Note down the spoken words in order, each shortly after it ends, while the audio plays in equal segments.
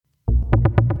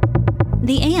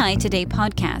The AI Today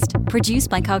podcast, produced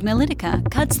by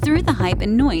Cognilytica, cuts through the hype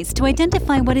and noise to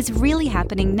identify what is really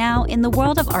happening now in the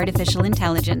world of artificial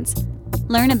intelligence.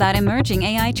 Learn about emerging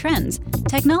AI trends,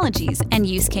 technologies, and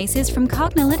use cases from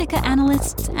Cognilytica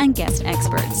analysts and guest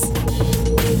experts.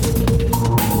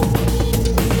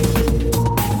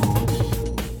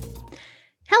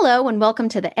 Hello, and welcome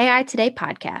to the AI Today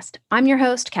podcast. I'm your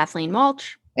host, Kathleen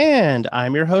Walsh. And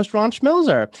I'm your host, Ron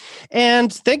Schmilzer.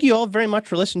 And thank you all very much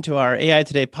for listening to our AI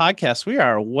Today podcast. We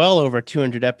are well over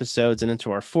 200 episodes and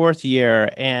into our fourth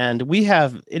year. And we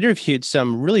have interviewed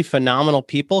some really phenomenal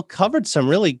people, covered some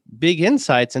really big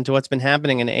insights into what's been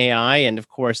happening in AI and, of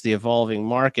course, the evolving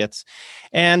markets,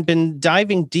 and been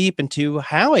diving deep into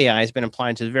how AI has been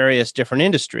applied to various different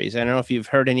industries. I don't know if you've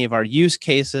heard any of our use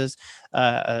cases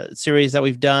series that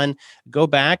we've done. Go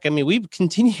back. I mean, we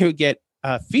continue to get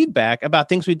feedback about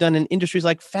things we've done in industries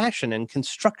like fashion and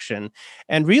construction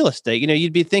and real estate. You know,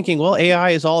 you'd be thinking, well, AI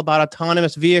is all about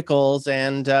autonomous vehicles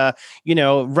and,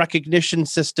 recognition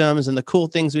systems and the cool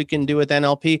things we can do with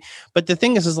NLP. But the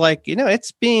thing is like,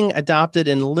 it's being adopted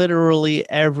in literally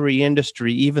every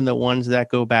industry, even the ones that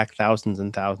go back thousands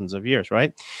and thousands of years,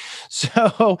 right?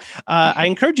 So I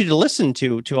encourage you to listen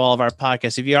to all of our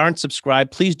podcasts. If you aren't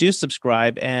subscribed, please do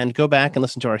subscribe and go back and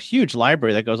listen to our huge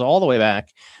library that goes all the way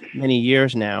back many years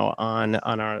now on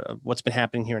our what's been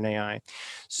happening here in AI.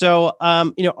 So,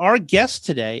 our guest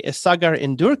today is Sagar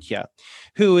Indurkya,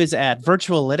 who is at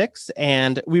Virtualytics,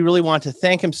 and we really want to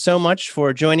thank him so much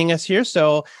for joining us here.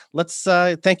 So let's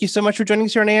thank you so much for joining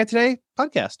us here on AI Today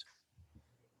podcast.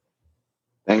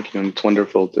 Thank you. And it's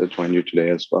wonderful to join you today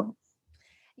as well.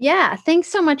 Yeah, thanks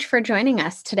so much for joining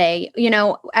us today.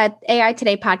 At AI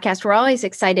Today podcast, we're always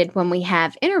excited when we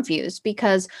have interviews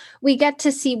because we get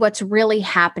to see what's really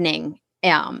happening,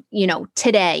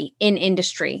 today in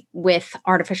industry with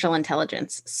artificial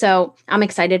intelligence. So I'm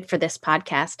excited for this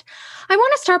podcast. I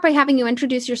want to start by having you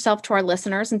introduce yourself to our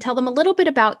listeners and tell them a little bit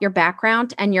about your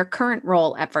background and your current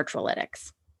role at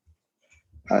Virtualytics.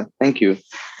 Thank you.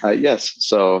 Yes,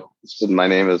 so my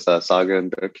name is Sagar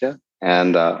Indurkya.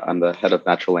 And I'm the head of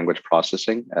natural language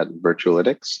processing at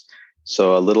Virtualytics.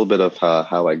 So a little bit of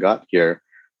how I got here.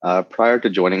 Prior to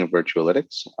joining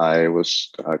Virtualytics, I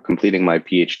was completing my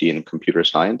PhD in computer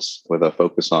science with a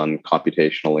focus on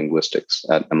computational linguistics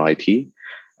at MIT,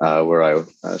 where I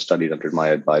studied under my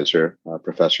advisor,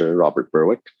 Professor Robert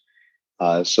Berwick.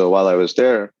 So while I was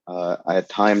there, I had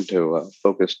time to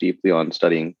focus deeply on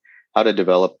studying how to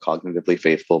develop cognitively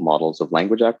faithful models of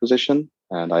language acquisition.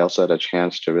 And I also had a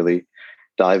chance to really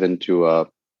dive into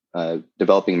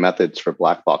developing methods for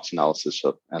black box analysis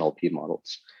of NLP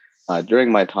models.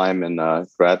 During my time in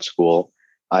grad school,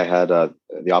 I had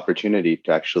the opportunity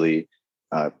to actually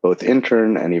both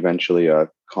intern and eventually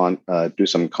do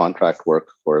some contract work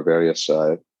for various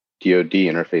DoD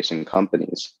interfacing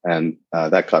companies. And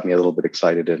that got me a little bit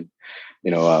excited in,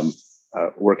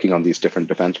 working on these different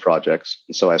defense projects.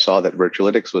 And so I saw that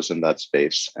Virtualytics was in that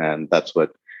space, and that's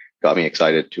what got me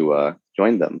excited to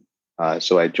join them.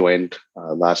 So I joined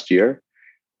last year,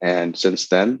 and since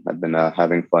then I've been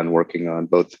having fun working on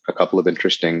both a couple of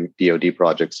interesting DoD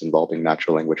projects involving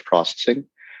natural language processing,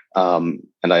 and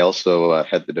I also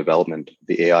head the development of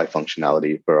the AI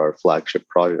functionality for our flagship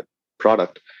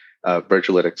product,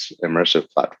 Virtualytics Immersive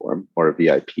Platform, or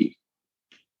VIP.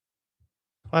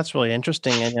 That's really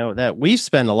interesting. I know that we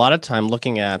spend a lot of time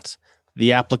looking at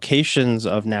the applications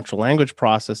of natural language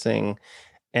processing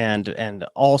and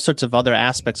all sorts of other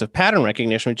aspects of pattern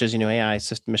recognition, which is, AI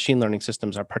machine learning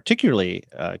systems are particularly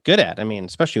good at. I mean,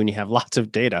 especially when you have lots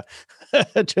of data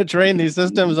to train these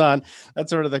systems on. That's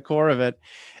sort of the core of it.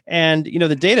 And,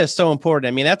 the data is so important.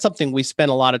 I mean, that's something we spend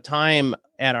a lot of time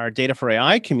at our Data for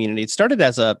AI community. It started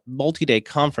as a multi-day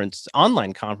conference,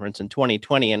 online conference in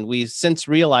 2020. And we since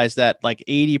realized that like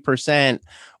 80%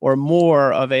 or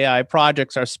more of AI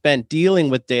projects are spent dealing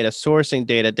with data, sourcing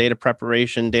data, data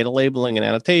preparation, data labeling and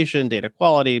annotation, data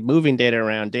quality, moving data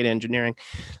around, data engineering,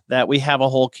 that we have a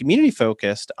whole community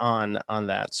focused on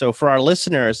that. So for our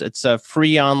listeners, it's a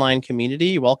free online community.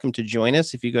 You're welcome to join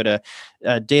us. If you go to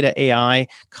Data AI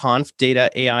Conf,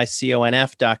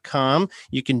 dataiconf.com,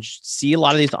 you can see a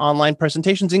lot of these online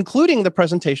presentations, including the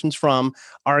presentations from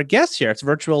our guests here. It's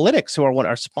Virtualytics, who are one of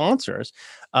our sponsors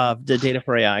of the Data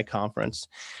for AI conference.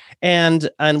 And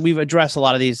we've addressed a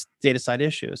lot of these data side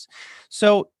issues.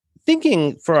 So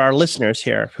thinking for our listeners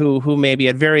here who may be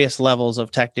at various levels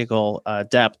of technical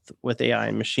depth with AI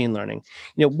and machine learning,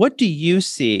 what do you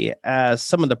see as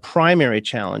some of the primary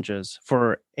challenges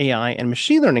for AI and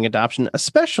machine learning adoption,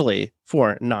 especially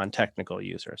for non-technical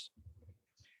users?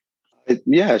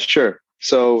 Yeah, sure.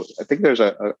 So I think there's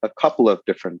a couple of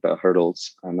different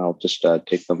hurdles, and I'll just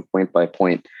take them point by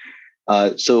point.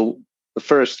 So the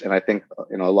first, and I think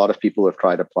a lot of people who have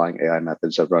tried applying AI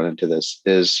methods have run into this,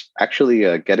 is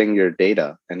actually getting your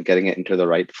data and getting it into the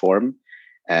right form,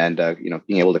 and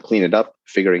being able to clean it up,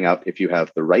 figuring out if you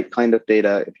have the right kind of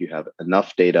data, if you have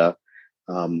enough data,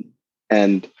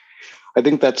 and I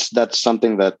think that's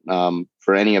something that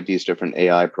for any of these different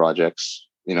AI projects,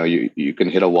 you can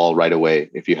hit a wall right away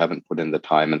if you haven't put in the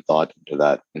time and thought into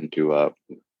that, into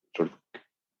sort of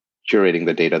curating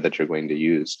the data that you're going to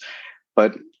use.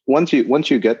 But once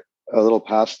you get a little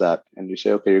past that and you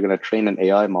say, okay, you're going to train an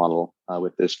AI model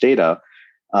with this data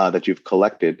that you've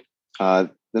collected, the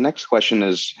next question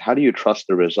is, how do you trust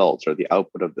the results or the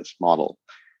output of this model?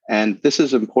 And this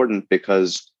is important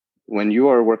because when you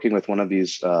are working with one of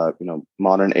these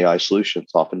modern AI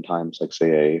solutions, oftentimes, like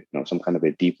say some kind of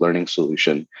a deep learning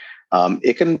solution,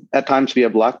 it can at times be a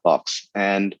black box.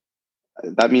 And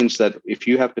that means that if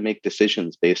you have to make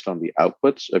decisions based on the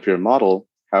outputs of your model,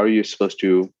 how are you supposed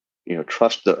to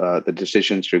trust the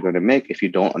decisions you're going to make if you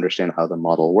don't understand how the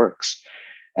model works?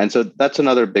 And so that's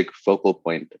another big focal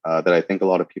point that I think a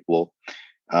lot of people,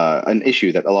 an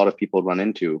issue that a lot of people run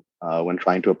into when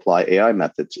trying to apply AI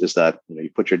methods is that you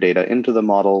put your data into the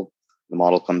model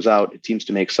comes out, it seems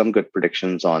to make some good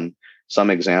predictions on some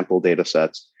example data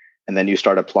sets, and then you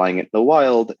start applying it in the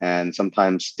wild, and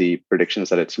sometimes the predictions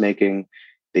that it's making,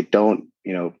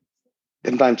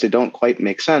 sometimes they don't quite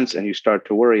make sense, and you start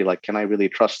to worry, like, can I really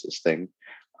trust this thing?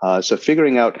 So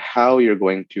figuring out how you're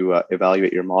going to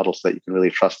evaluate your model so that you can really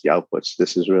trust the outputs,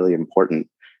 this is really important.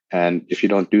 And if you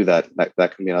don't do that,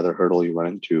 that can be another hurdle you run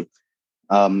into.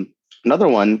 Another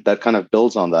one that kind of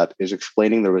builds on that is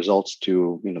explaining the results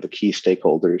to the key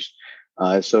stakeholders.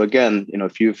 So again,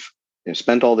 if you've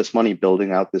spent all this money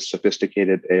building out this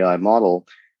sophisticated AI model,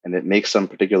 and it makes some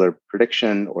particular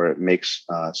prediction or it makes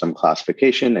some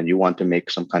classification, and you want to make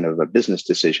some kind of a business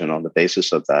decision on the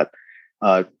basis of that,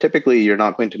 typically you're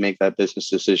not going to make that business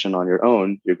decision on your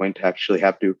own. You're going to actually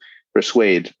have to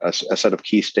persuade a set of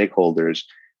key stakeholders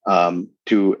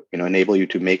to enable you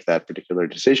to make that particular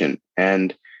decision.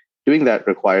 And doing that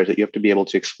requires that you have to be able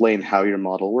to explain how your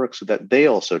model works so that they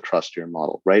also trust your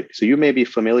model, right? So you may be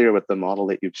familiar with the model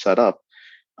that you've set up,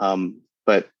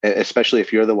 but especially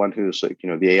if you're the one who's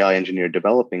the AI engineer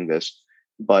developing this,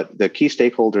 but the key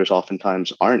stakeholders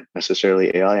oftentimes aren't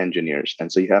necessarily AI engineers.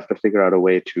 And so you have to figure out a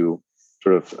way to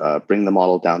sort of bring the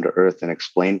model down to earth and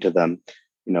explain to them,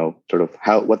 sort of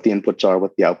what the inputs are,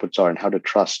 what the outputs are, and how to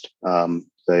trust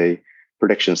the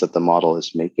predictions that the model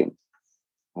is making.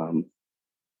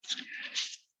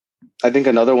 I think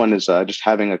another one is just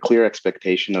having a clear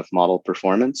expectation of model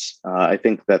performance. I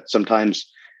think that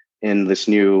sometimes in this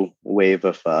new wave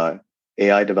of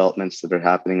AI developments that are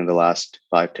happening in the last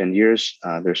 5-10 years,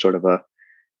 there's sort of a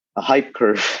hype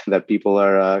curve that people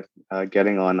are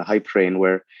getting on, a hype train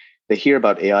where they hear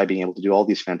about AI being able to do all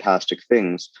these fantastic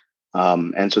things.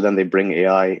 And so then they bring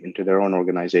AI into their own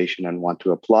organization and want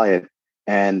to apply it.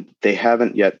 And they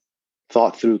haven't yet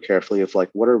thought through carefully of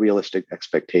what are realistic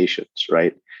expectations,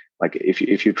 right? Like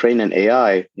if you train an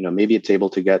AI, maybe it's able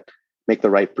to make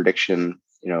the right prediction,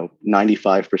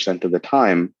 95% of the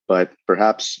time, but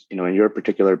perhaps, in your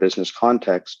particular business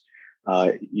context,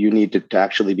 you need to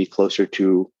actually be closer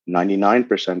to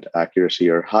 99% accuracy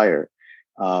or higher.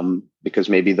 Because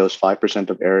maybe those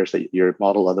 5% of errors that your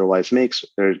model otherwise makes,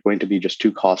 they're going to be just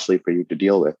too costly for you to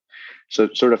deal with. So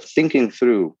sort of thinking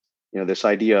through, this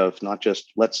idea of not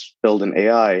just let's build an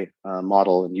AI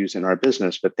model and use in our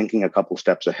business, but thinking a couple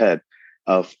steps ahead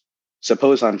of,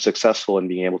 suppose I'm successful in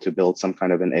being able to build some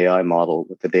kind of an AI model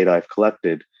with the data I've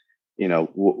collected,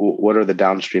 what are the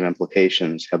downstream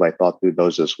implications? Have I thought through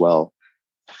those as well?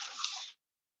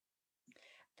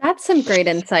 That's some great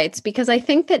insights, because I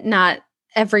think that not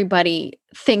everybody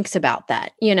thinks about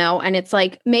that, and it's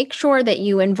make sure that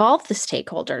you involve the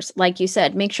stakeholders. Like you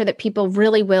said, make sure that people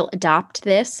really will adopt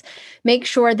this. Make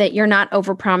sure that you're not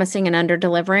overpromising and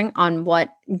under-delivering on what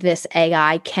this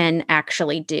AI can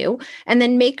actually do. And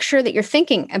then make sure that you're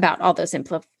thinking about all those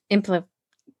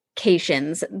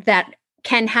implications that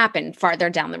can happen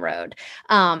farther down the road.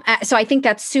 So I think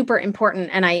that's super important.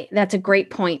 And that's a great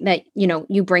point that,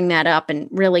 you bring that up and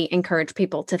really encourage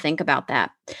people to think about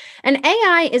that. And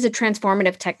AI is a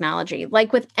transformative technology.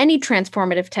 Like with any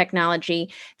transformative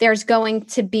technology, there's going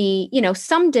to be,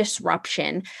 some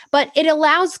disruption, but it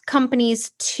allows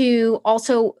companies to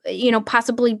also,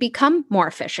 possibly become more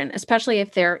efficient, especially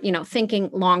if they're, thinking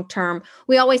long-term.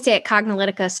 We always say at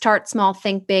Cognilytica, start small,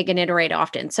 think big, and iterate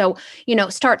often. So,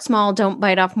 start small, don't don't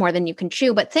bite off more than you can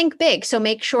chew, but think big. So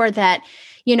make sure that,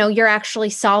 you're actually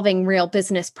solving real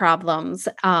business problems,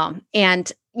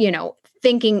 and,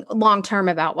 thinking long-term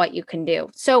about what you can do.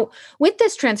 So with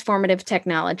this transformative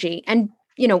technology and,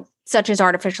 such as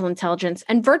artificial intelligence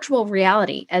and virtual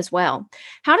reality as well,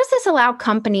 how does this allow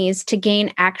companies to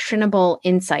gain actionable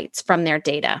insights from their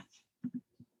data?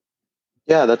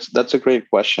 Yeah, that's a great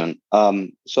question.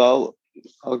 So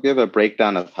I'll give a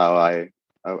breakdown of how I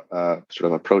sort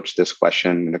of approach this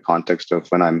question in the context of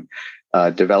when I'm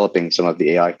developing some of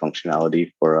the AI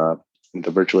functionality for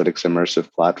the Virtualytics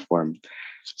immersive platform.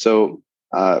 So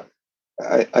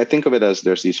I think of it as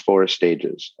there's these 4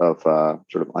 stages of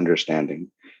sort of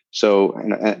understanding. So,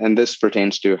 and this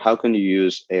pertains to how can you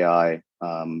use AI,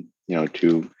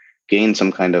 to gain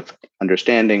some kind of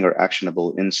understanding or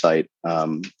actionable insight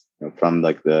from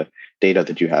like the data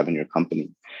that you have in your company.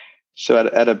 So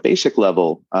at a basic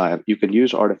level, you can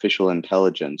use artificial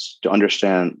intelligence to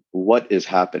understand what is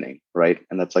happening, right?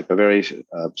 And that's like a very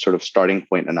sort of starting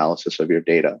point analysis of your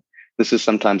data. This is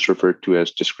sometimes referred to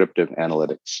as descriptive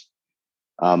analytics.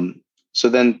 So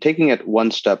then taking it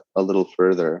one step a little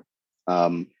further,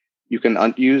 you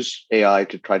can use AI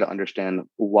to try to understand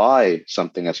why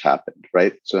something has happened,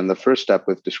 right? So in the first step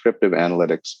with descriptive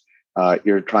analytics,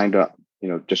 you're trying to,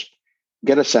 just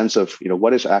get a sense of,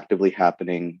 what is actively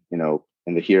happening,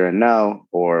 in the here and now,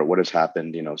 or what has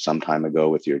happened, some time ago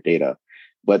with your data.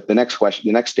 But the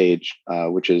next stage,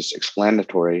 which is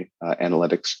explanatory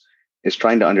analytics, is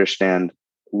trying to understand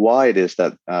why it is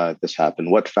that this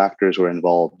happened, what factors were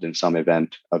involved in some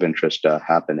event of interest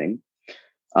happening.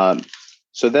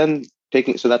 So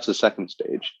that's the second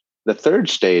stage. The third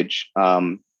stage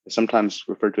is sometimes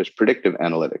referred to as predictive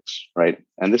analytics, right?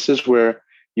 And this is where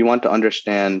you want to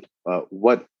understand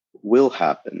what will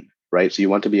happen, right? So you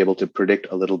want to be able to predict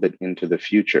a little bit into the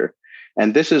future.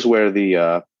 And this is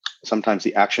where sometimes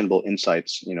the actionable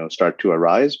insights, start to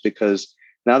arise, because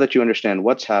now that you understand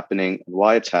what's happening and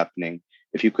why it's happening,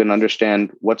 if you can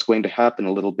understand what's going to happen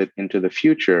a little bit into the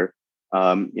future,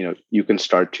 you can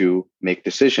start to make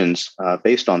decisions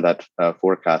based on that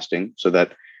forecasting, so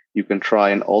that you can try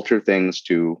and alter things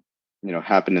to,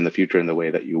 happen in the future in the way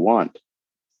that you want.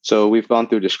 So we've gone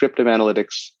through descriptive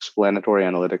analytics, explanatory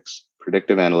analytics,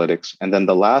 predictive analytics, and then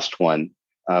the last one,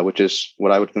 which is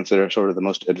what I would consider sort of the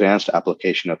most advanced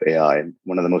application of AI, and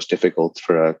one of the most difficult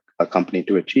for a company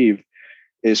to achieve,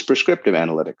 is prescriptive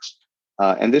analytics.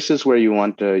 And this is where you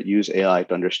want to use AI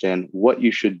to understand what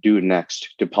you should do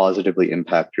next to positively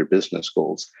impact your business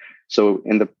goals. So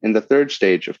in the third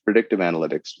stage of predictive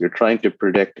analytics, you're trying to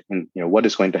predict, what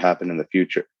is going to happen in the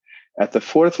future. At the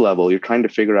fourth level, you're trying to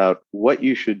figure out what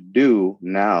you should do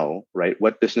now, right?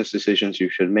 What business decisions you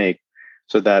should make,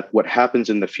 so that what happens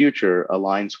in the future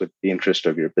aligns with the interest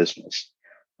of your business.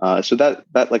 So that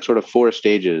like sort of 4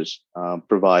 stages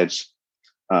provides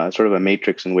sort of a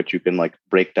matrix in which you can like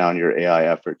break down your AI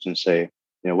efforts and say,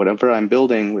 whatever I'm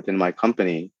building within my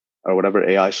company, or whatever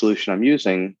AI solution I'm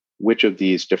using, which of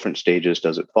these different stages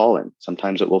does it fall in?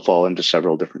 Sometimes it will fall into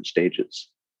several different stages.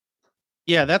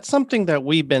 Yeah, that's something that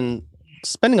we've been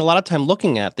spending a lot of time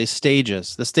looking at, the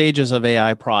stages of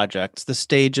AI projects, the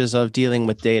stages of dealing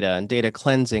with data and data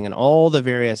cleansing, and all the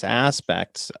various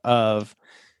aspects of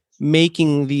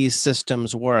making these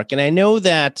systems work. And I know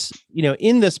that,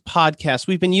 in this podcast,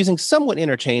 we've been using somewhat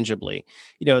interchangeably,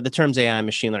 the terms AI and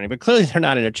machine learning, but clearly they're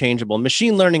not interchangeable.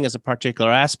 Machine learning is a particular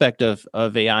aspect of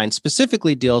AI, and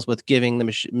specifically deals with giving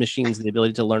the machines the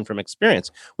ability to learn from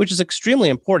experience, which is extremely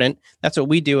important. That's what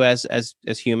we do as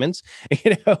humans.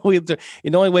 The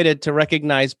only way to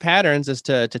recognize patterns is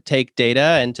to take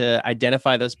data and to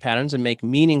identify those patterns and make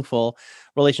meaningful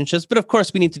relationships. But of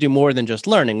course, we need to do more than just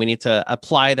learning. We need to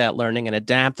apply that learning and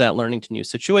adapt that learning to new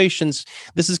situations.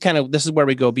 This is where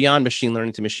we go beyond machine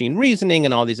learning to machine reasoning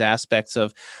and all these aspects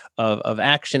of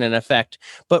action and effect.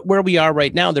 But where we are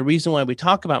right now, the reason why we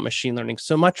talk about machine learning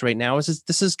so much right now is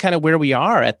this is kind of where we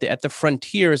are at the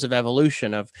frontiers of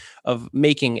evolution of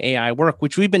making AI work,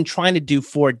 which we've been trying to do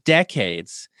for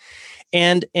decades.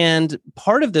 And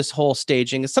part of this whole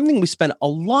staging is something we spend a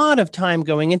lot of time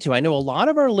going into. I know a lot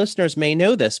of our listeners may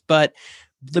know this, but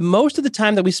the most of the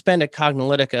time that we spend at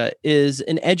Cognilytica is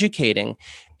in educating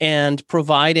and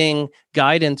providing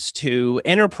guidance to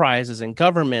enterprises and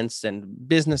governments and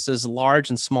businesses, large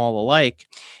and small alike.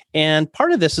 And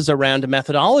part of this is around a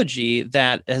methodology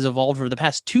that has evolved over the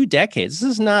past 2 decades.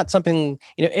 This is not something,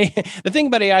 the thing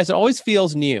about AI is it always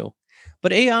feels new.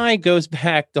 But AI goes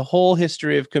back the whole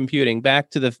history of computing,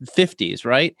 back to the 50s,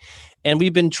 right? And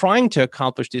we've been trying to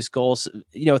accomplish these goals,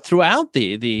 throughout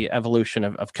the evolution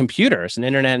of computers and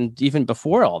internet, and even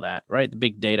before all that, right? The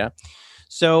big data.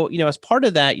 So, as part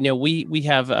of that, we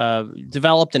have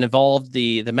developed and evolved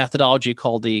the methodology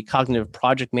called the Cognitive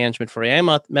Project Management for AI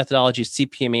methodology,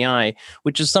 CPMAI,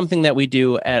 which is something that we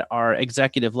do at our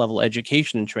executive level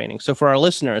education and training. So for our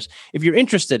listeners, if you're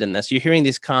interested in this, you're hearing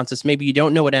these concepts, maybe you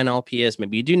don't know what NLP is,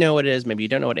 maybe you do know what it is, maybe you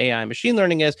don't know what AI machine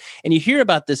learning is, and you hear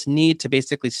about this need to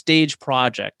basically stage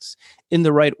projects in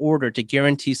the right order to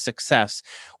guarantee success.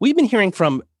 We've been hearing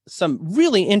from some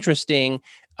really interesting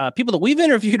people that we've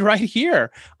interviewed right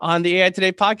here on the AI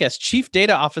Today podcast, chief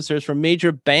data officers from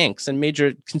major banks and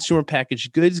major consumer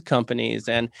packaged goods companies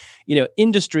and,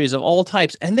 industries of all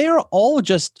types. And they are all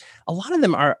a lot of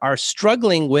them are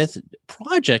struggling with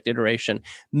project iteration.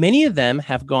 Many of them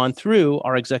have gone through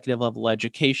our executive level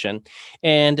education,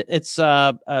 and it's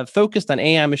focused on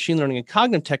AI, machine learning, and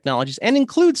cognitive technologies, and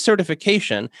includes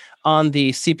certification on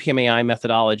the CPMAI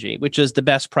methodology, which is the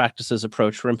best practices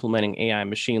approach for implementing AI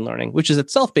machine learning, which is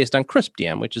itself based on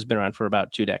CRISP-DM, which has been around for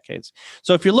about 2 decades.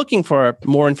 So if you're looking for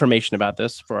more information about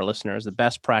this for our listeners, the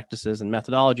best practices and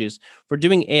methodologies for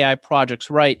doing AI projects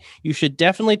right, you should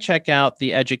definitely check out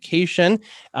the education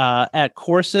at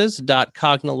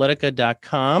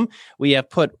courses.cognilytica.com. We have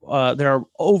put, there are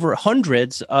over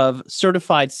hundreds of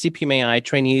certified CPMAI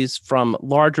trainees from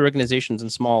large organizations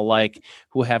and small alike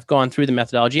who have gone through the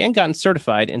methodology and gotten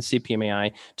certified in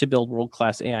CPMAI to build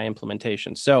world-class AI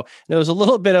implementations. So there was a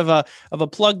little bit of a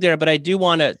plug there, but I do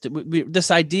want to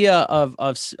this idea of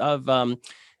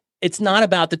it's not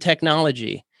about the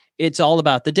technology. It's all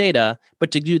about the data,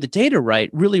 but to do the data right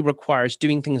really requires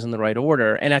doing things in the right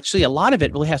order. And actually, a lot of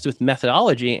it really has to do with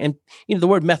methodology. And the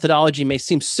word methodology may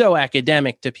seem so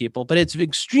academic to people, but it's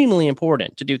extremely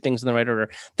important to do things in the right order.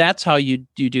 That's how you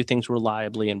do things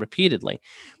reliably and repeatedly.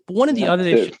 But one of the other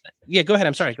issues, go ahead.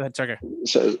 I'm sorry. Go ahead, Sagar.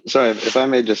 So, sorry, if I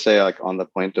may just say, on the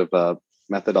point of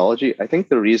methodology, I think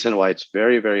the reason why it's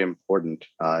very, very important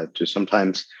to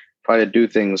sometimes try to do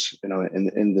things,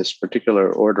 in this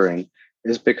particular ordering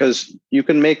is because you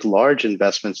can make large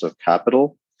investments of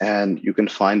capital and you can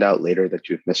find out later that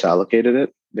you've misallocated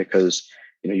it because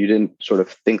you didn't sort of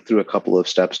think through a couple of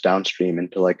steps downstream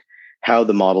into how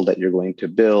the model that you're going to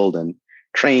build and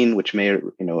train, which may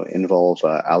involve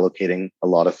allocating a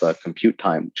lot of compute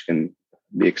time, which can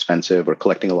be expensive, or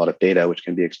collecting a lot of data, which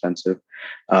can be expensive.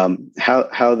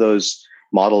 How those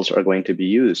models are going to be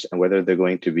used and whether they're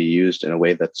going to be used in a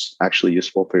way that's actually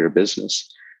useful for your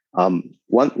business.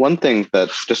 One thing that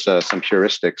just some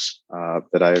heuristics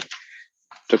that I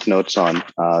took notes on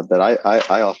that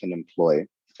I often employ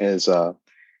is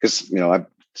because I'm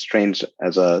trained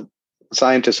as a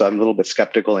scientist, so I'm a little bit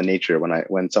skeptical in nature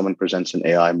when someone presents an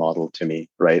AI model to me,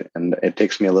 right? And it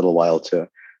takes me a little while to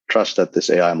trust that this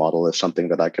AI model is something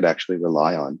that I could actually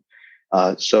rely on.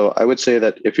 So I would say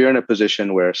that if you're in a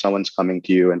position where someone's coming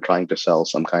to you and trying to sell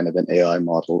some kind of an AI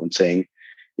model and saying,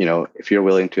 if you're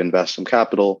willing to invest some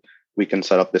capital, we can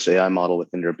set up this AI model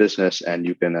within your business and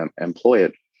you can employ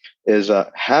it, is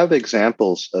have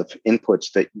examples of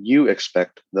inputs that you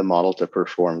expect the model to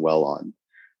perform well on.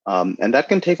 And that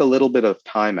can take a little bit of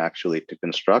time actually to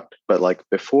construct, but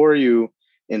before you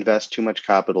invest too much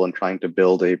capital in trying to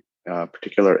build a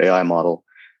particular AI model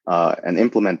and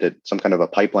implement it, some kind of a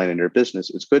pipeline in your business,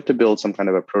 it's good to build some kind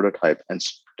of a prototype and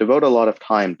devote a lot of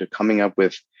time to coming up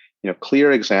with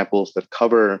clear examples that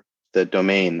cover the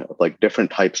domain of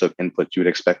different types of inputs you would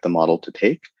expect the model to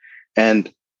take.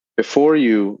 And before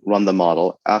you run the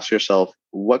model, ask yourself,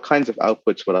 what kinds of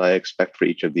outputs would I expect for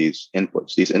each of these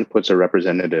inputs? These inputs are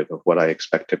representative of what I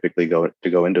expect typically to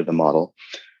go into the model.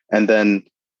 And then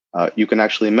you can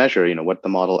actually measure, what the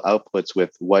model outputs with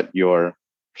what your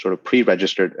sort of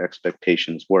pre-registered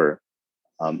expectations were.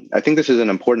 I think this is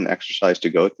an important exercise to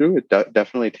go through. It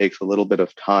definitely takes a little bit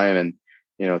of time and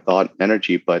thought and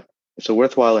energy, but it's a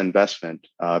worthwhile investment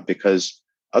because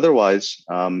otherwise,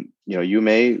 you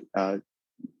may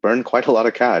burn quite a lot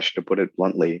of cash, to put it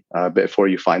bluntly, before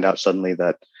you find out suddenly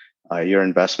that your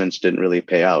investments didn't really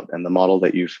pay out, and the model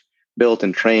that you've built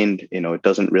and trained, it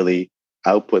doesn't really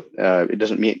output, it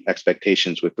doesn't meet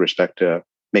expectations with respect to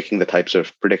making the types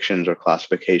of predictions or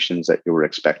classifications that you were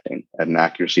expecting at an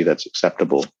accuracy that's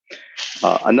acceptable.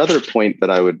 Another point that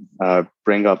I would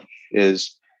bring up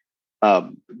is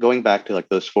going back to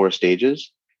those 4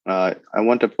 stages. I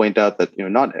want to point out that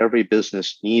not every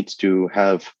business needs to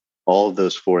have all of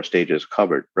those 4 stages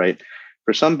covered, right?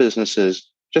 For some businesses,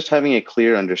 just having a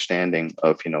clear understanding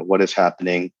of what is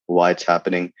happening, why it's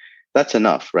happening, that's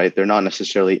enough, right? They're not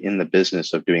necessarily in the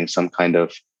business of doing some kind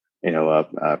of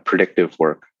predictive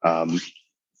work.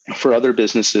 For other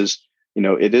businesses,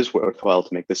 it is worthwhile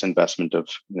to make this investment of,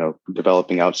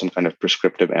 developing out some kind of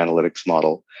prescriptive analytics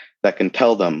model that can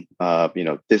tell them,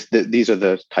 these are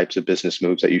the types of business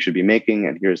moves that you should be making,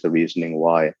 and here's the reasoning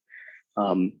why.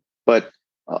 But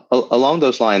along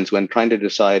those lines, when trying to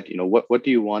decide, what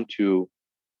do you want to,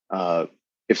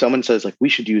 if someone says like we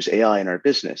should use AI in our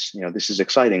business, this is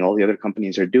exciting, all the other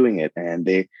companies are doing it,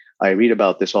 and I read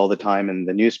about this all the time in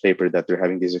the newspaper that they're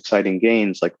having these exciting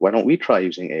gains. Like, why don't we try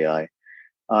using AI?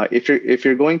 If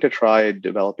you're going to try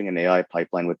developing an AI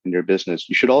pipeline within your business,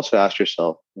 you should also ask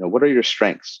yourself, what are your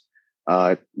strengths?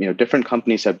 Different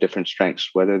companies have different strengths,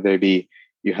 whether they be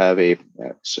you have a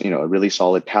really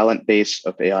solid talent base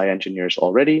of AI engineers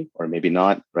already, or maybe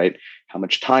not, right? How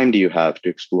much time do you have to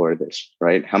explore this,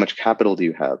 right? How much capital do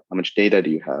you have? How much data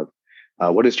do you have?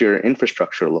 What does your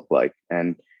infrastructure look like?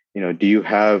 And do you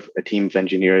have a team of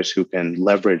engineers who can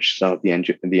leverage some of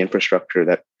the infrastructure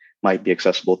that might be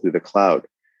accessible through the cloud?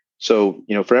 So,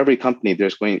 for every company,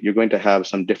 you're going to have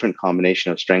some different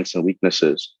combination of strengths and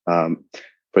weaknesses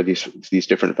for these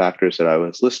different factors that I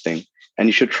was listing. And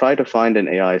you should try to find an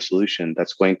AI solution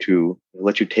that's going to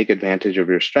let you take advantage of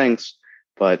your strengths,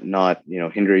 but not,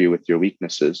 hinder you with your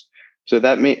weaknesses. So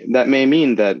that may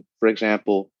mean that, for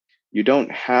example, you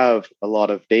don't have a lot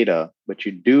of data, but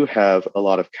you do have a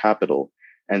lot of capital.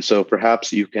 And so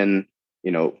perhaps you can,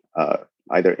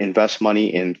 either invest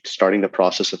money in starting the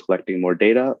process of collecting more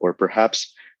data, or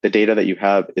perhaps the data that you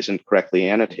have isn't correctly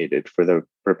annotated for the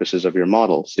purposes of your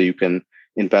model. So you can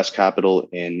invest capital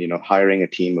in, hiring a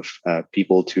team of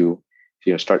people to,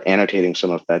 start annotating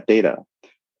some of that data.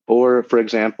 Or, for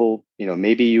example,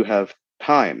 maybe you have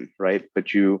time, right?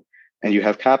 And you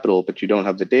have capital, but you don't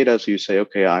have the data. So you say,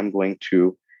 okay, I'm going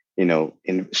to,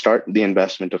 start the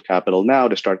investment of capital now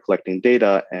to start collecting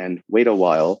data and wait a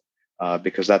while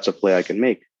because that's a play I can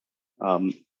make.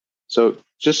 So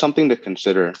just something to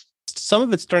consider. Some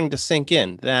of it's starting to sink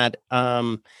in that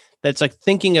that's like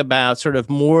thinking about sort of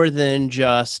more than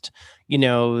just,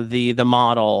 the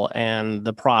model and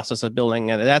the process of building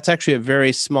it. That's actually a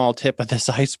very small tip of this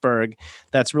iceberg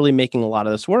that's really making a lot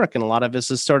of this work. And a lot of this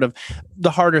is sort of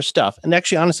the harder stuff. And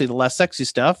actually, honestly, the less sexy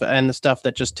stuff and the stuff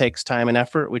that just takes time and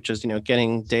effort, which is,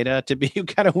 getting data to be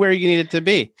kind of where you need it to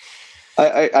be.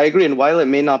 I agree. And while it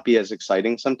may not be as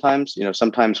exciting sometimes,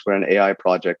 sometimes for an AI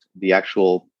project, the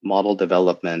actual model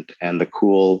development and the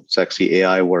cool, sexy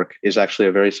AI work is actually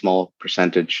a very small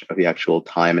percentage of the actual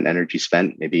time and energy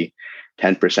spent, maybe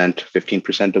 10%,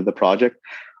 15% of the project.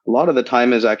 A lot of the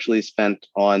time is actually spent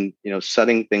on,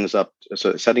 setting things up,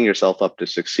 so setting yourself up to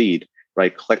succeed,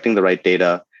 right? Collecting the right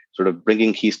data, sort of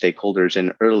bringing key stakeholders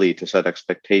in early to set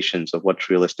expectations of what's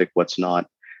realistic, what's not,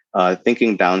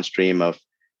 thinking downstream of,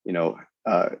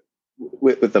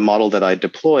 with the model that I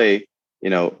deploy,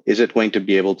 is it going to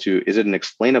be able to, is it an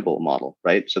explainable model,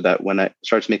 right? So that when it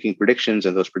starts making predictions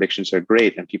and those predictions are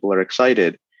great and people are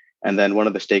excited, and then one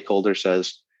of the stakeholders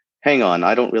says, hang on,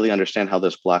 I don't really understand how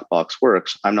this black box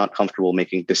works. I'm not comfortable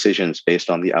making decisions based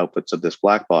on the outputs of this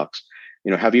black box.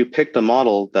 Have you picked a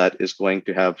model that is going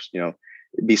to have,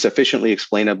 be sufficiently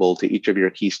explainable to each of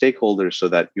your key stakeholders so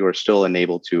that you are still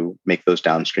enabled to make those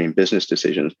downstream business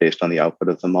decisions based on the output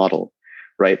of the model,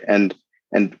 right? And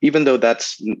even though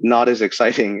that's not as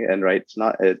exciting and right,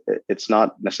 it's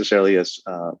not necessarily as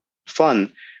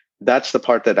fun, that's the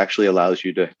part that actually allows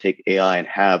you to take AI and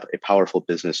have a powerful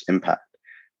business impact.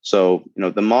 So,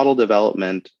 the model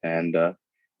development and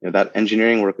that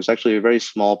engineering work is actually a very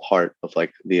small part of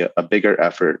like a bigger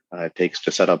effort it takes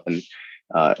to set up an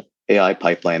AI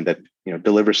pipeline that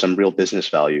delivers some real business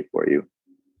value for you.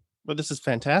 Well, this is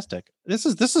fantastic. This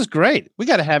is great. We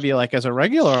got to have you like as a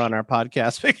regular on our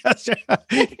podcast because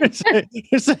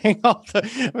you're saying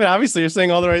obviously you're saying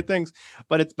all the right things,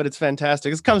 but it's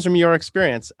fantastic. This comes from your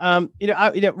experience.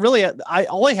 Really,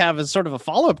 all I have is sort of a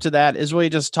follow up to that is really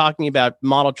just talking about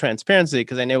model transparency,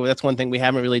 because I know that's one thing we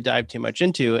haven't really dived too much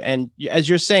into. And as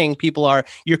you're saying,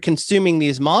 you're consuming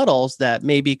these models that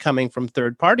may be coming from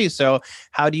third parties. So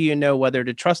how do you know whether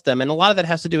to trust them? And a lot of that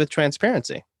has to do with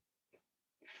transparency.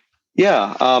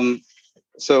 Yeah.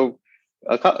 So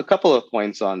a couple of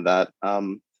points on that.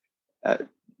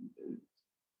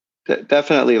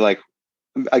 Definitely, like,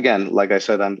 again, like I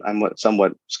said, I'm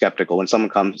somewhat skeptical when someone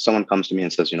comes to me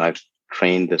and says, I've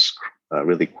trained this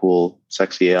really cool,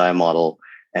 sexy AI model,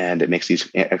 and it makes these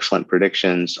excellent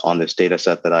predictions on this data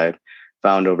set that I've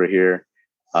found over here.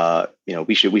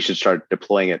 We should start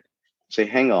deploying it. Say,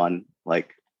 hang on,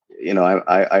 like,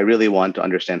 I really want to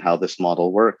understand how this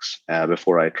model works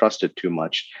before I trust it too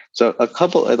much. So a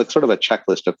couple, like sort of a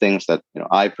checklist of things that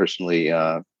I personally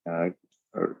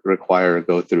require or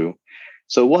go through.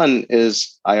 So one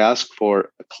is I ask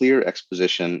for a clear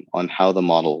exposition on how the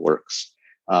model works.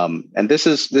 And this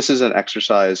is an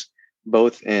exercise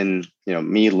both in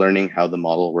me learning how the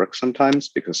model works sometimes,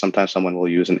 because sometimes someone will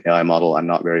use an AI model I'm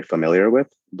not very familiar with,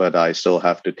 but I still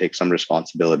have to take some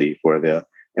responsibility for the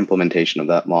implementation of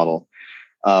that model.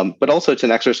 But also it's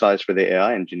an exercise for the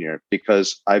AI engineer,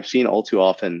 because I've seen all too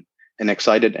often an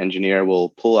excited engineer will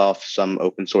pull off some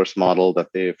open source model that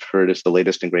they've heard is the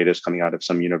latest and greatest coming out of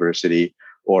some university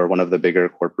or one of the bigger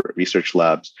corporate research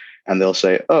labs. And they'll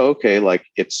say, oh, okay, like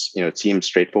it seems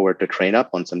straightforward to train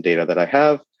up on some data that I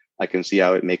have. I can see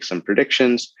how it makes some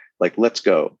predictions. Like, let's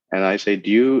go. And I say,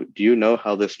 do you know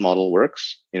how this model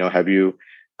works? Have you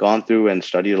gone through and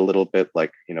studied a little bit,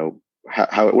 like,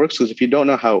 how it works? Because if you don't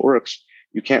know how it works,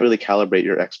 you can't really calibrate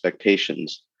your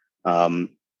expectations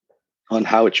on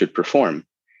how it should perform.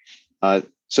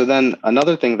 So then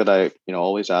another thing that I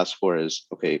always ask for is,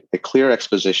 okay, a clear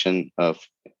exposition of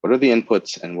what are the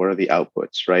inputs and what are the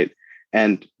outputs, right?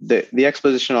 And the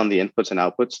exposition on the inputs and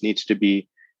outputs needs to be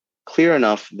clear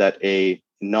enough that a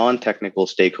non-technical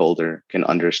stakeholder can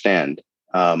understand,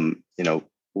 how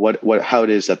it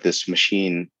is that this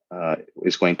machine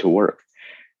is going to work.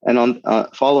 And on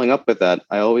following up with that,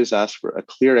 I always ask for a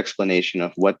clear explanation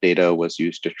of what data was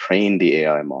used to train the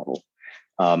AI model.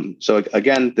 So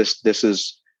again, this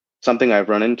is something I've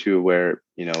run into where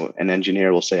an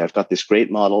engineer will say, I've got this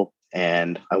great model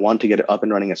and I want to get it up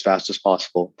and running as fast as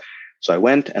possible. So I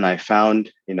went and I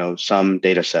found some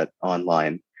data set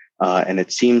online, and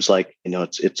it seems like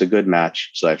it's a good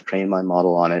match. So I've trained my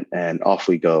model on it, and off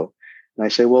we go. And I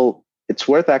say, well, it's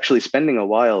worth actually spending a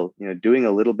while, doing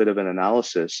a little bit of an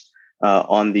analysis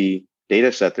on the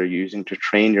data set they're using to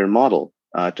train your model,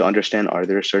 to understand, are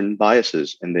there certain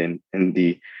biases in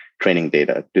the training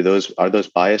data? Are those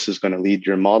biases going to lead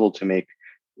your model to make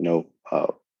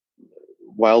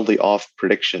wildly off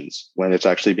predictions when it's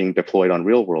actually being deployed on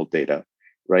real world data,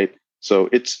 right? So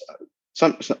it's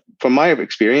from my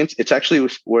experience, it's actually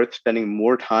worth spending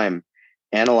more time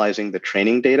analyzing the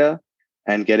training data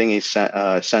and getting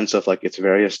a sense of like its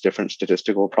various different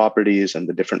statistical properties and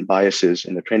the different biases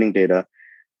in the training data,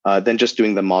 than just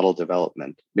doing the model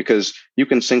development, because you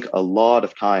can sink a lot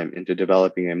of time into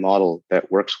developing a model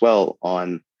that works well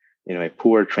on a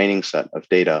poor training set of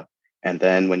data, and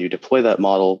then when you deploy that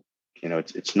model,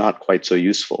 it's not quite so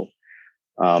useful.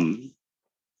 And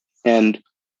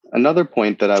another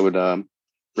point that I would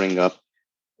bring up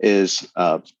is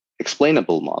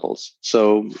explainable models.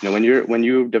 So when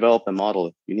you develop a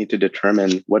model, you need to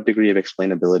determine what degree of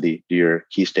explainability do your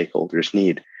key stakeholders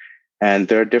need. And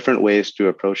there are different ways to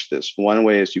approach this. One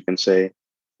way is you can say,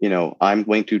 I'm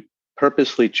going to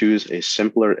purposely choose a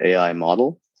simpler AI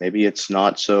model. Maybe it's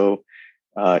not so,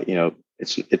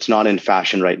 it's not in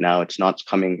fashion right now. It's not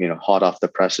coming, hot off the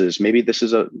presses. Maybe this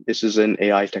is an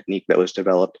AI technique that was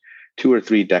developed 2 or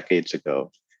 3 decades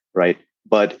ago, right?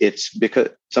 But it's because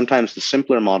sometimes the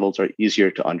simpler models are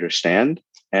easier to understand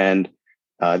and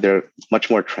they're much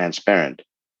more transparent.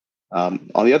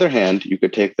 On the other hand, you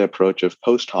could take the approach of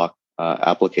post hoc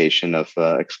application of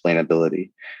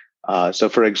explainability. So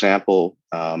for example,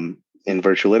 in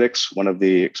Virtualytics, one of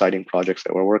the exciting projects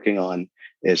that we're working on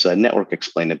is network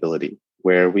explainability,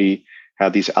 where we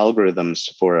have these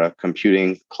algorithms for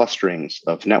computing clusterings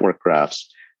of network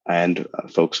graphs. And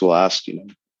folks will ask,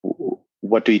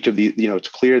 what do each of these, it's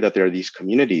clear that there are these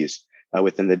communities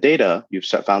within the data. You've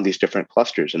found these different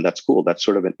clusters, and that's cool. That's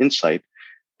sort of an insight.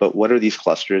 But what are these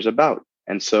clusters about?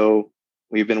 And so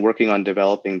we've been working on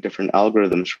developing different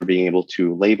algorithms for being able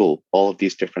to label all of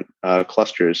these different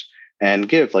clusters and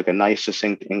give like a nice,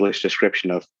 succinct English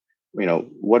description of,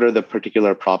 what are the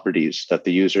particular properties that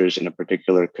the users in a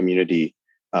particular community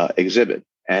exhibit.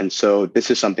 And so this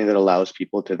is something that allows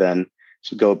people to then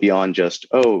go beyond just,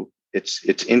 oh,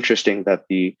 it's interesting that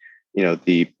the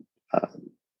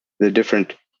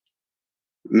different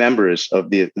members of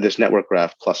this network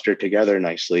graph cluster together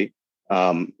nicely.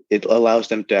 It allows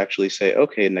them to actually say,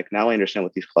 okay, now I understand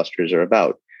what these clusters are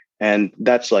about. And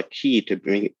that's like key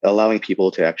to allowing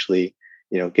people to actually,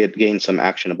 gain some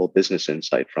actionable business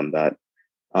insight from that.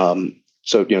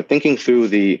 So, thinking through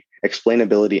the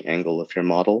explainability angle of your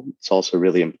model, it's also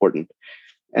really important.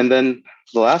 And then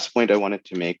the last point I wanted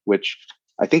to make, which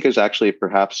I think is actually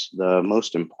perhaps the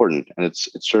most important, and it's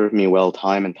served me well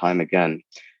time and time again,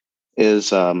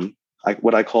 is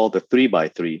what I call the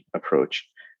 3x3 approach.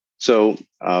 So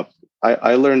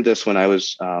I learned this when I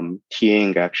was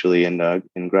TAing actually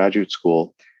in graduate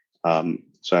school.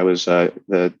 So I was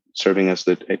serving as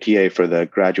a TA for the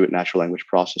graduate natural language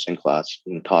processing class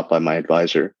taught by my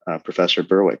advisor, Professor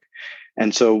Berwick.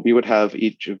 And so we would have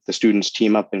each of the students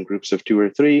team up in groups of 2 or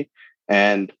 3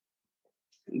 and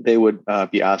they would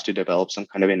be asked to develop some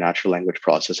kind of a natural language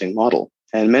processing model.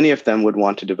 And many of them would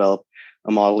want to develop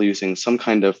a model using some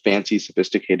kind of fancy,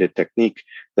 sophisticated technique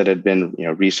that had been,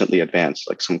 recently advanced,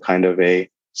 like some kind of a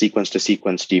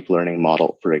sequence-to-sequence deep learning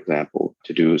model, for example,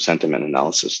 to do sentiment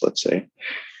analysis, let's say.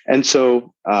 And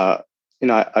so,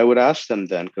 I would ask them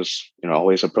then, because,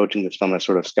 always approaching this from a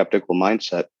sort of skeptical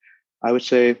mindset, I would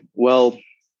say, well,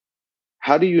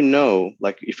 how do you know,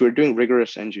 like if you're doing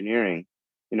rigorous engineering,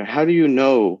 how do you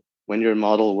know when your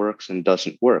model works and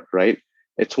doesn't work, right?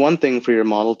 It's one thing for your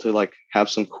model to like have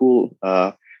some cool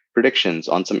predictions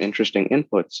on some interesting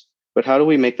inputs, but how do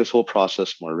we make this whole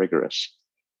process more rigorous?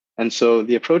 And so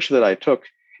the approach that I took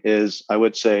is, I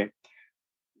would say,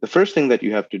 the first thing that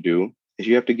you have to do is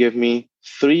you have to give me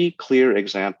 3 clear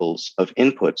examples of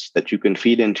inputs that you can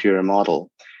feed into your model.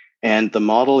 And the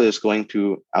model is going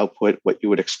to output what you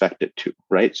would expect it to,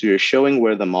 right? So you're showing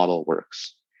where the model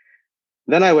works.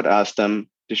 Then I would ask them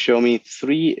to show me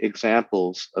 3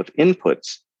 examples of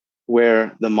inputs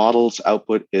where the model's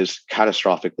output is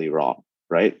catastrophically wrong,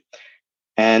 right?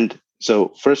 And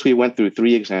so first we went through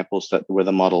 3 examples where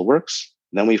the model works.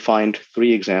 Then we find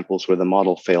 3 examples where the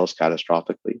model fails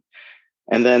catastrophically.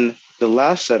 And then the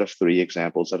last set of 3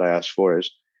 examples that I asked for is,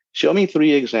 show me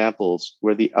 3 examples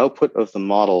where the output of the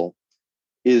model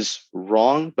is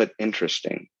wrong but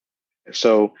interesting.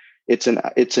 So it's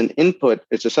an input,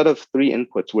 it's a set of 3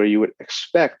 inputs where you would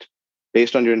expect,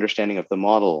 based on your understanding of the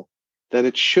model, that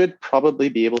it should probably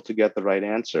be able to get the right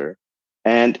answer.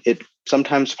 And it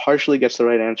sometimes partially gets the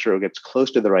right answer or gets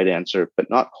close to the right answer, but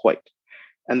not quite.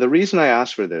 And the reason I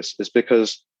ask for this is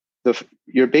because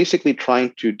you're basically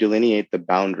trying to delineate the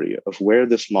boundary of where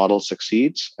this model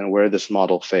succeeds and where this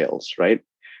model fails, right?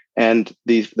 And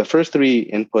the first 3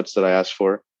 inputs that I asked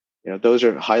for, those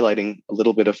are highlighting a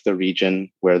little bit of the region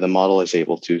where the model is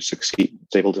able to succeed.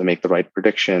 It's able to make the right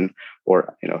prediction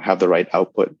or have the right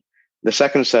output. The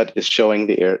second set is showing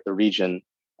the region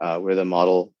where the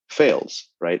model fails,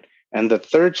 right? And the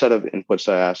third set of inputs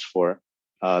I asked for,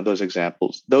 those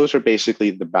examples, those are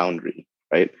basically the boundary,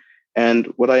 right? And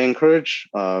what I encourage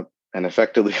and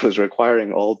effectively was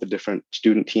requiring all the different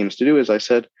student teams to do is I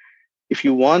said, if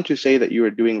you want to say that you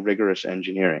are doing rigorous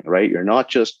engineering, right? You're not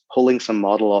just pulling some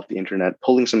model off the internet,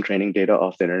 pulling some training data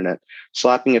off the internet,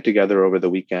 slapping it together over the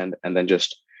weekend, and then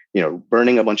just,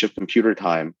 burning a bunch of computer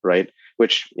time, right?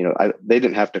 Which, they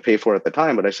didn't have to pay for at the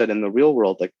time, but I said in the real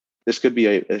world, like this could be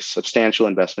a substantial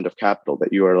investment of capital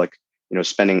that you are like,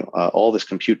 spending all this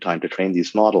compute time to train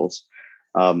these models.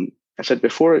 I said,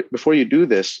 before you do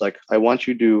this, like I want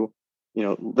you to,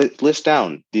 list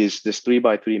down this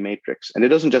 3x3 matrix, and it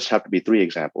doesn't just have to be 3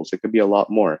 examples; it could be a lot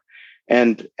more,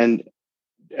 and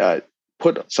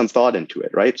put some thought into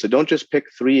it, right? So don't just pick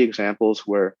 3 examples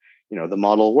where the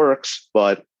model works,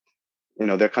 but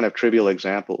they're kind of trivial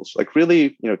examples. Like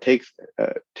really, take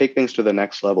things to the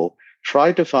next level.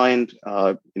 Try to find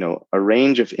a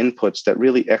range of inputs that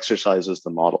really exercises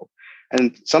the model.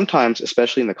 And sometimes,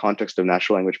 especially in the context of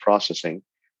natural language processing,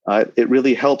 it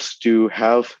really helps to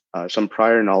have some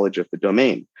prior knowledge of the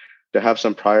domain, to have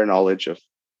some prior knowledge of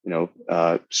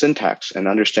syntax and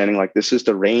understanding like this is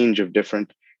the range of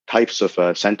different types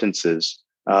of sentences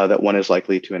that one is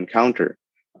likely to encounter.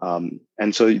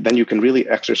 And so then you can really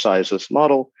exercise this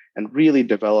model and really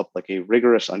develop like a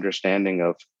rigorous understanding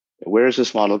of where is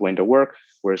this model going to work,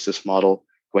 where is this model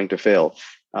going to fail.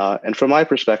 And from my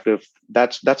perspective,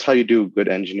 that's how you do good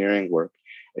engineering work.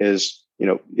 Is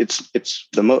it's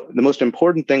the most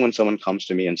important thing when someone comes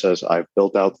to me and says, I've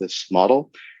built out this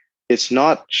model. It's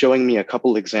not showing me a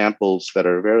couple examples that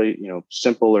are very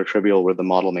simple or trivial where the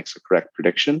model makes a correct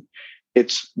prediction.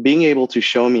 It's being able to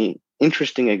show me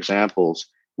interesting examples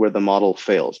where the model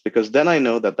fails, because then I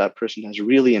know that that person has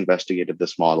really investigated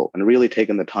this model and really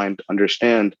taken the time to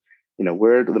understand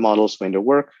where the model is going to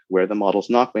work, where the model is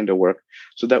not going to work,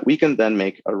 so that we can then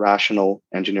make a rational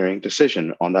engineering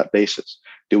decision on that basis.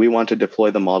 Do we want to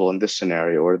deploy the model in this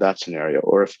scenario or that scenario?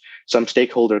 Or if some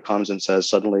stakeholder comes and says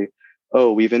suddenly,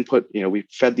 oh, we've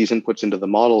fed these inputs into the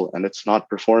model and it's not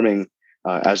performing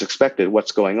as expected,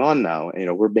 what's going on now?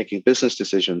 We're making business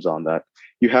decisions on that.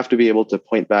 You have to be able to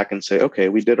point back and say, okay,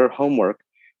 we did our homework.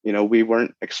 We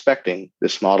weren't expecting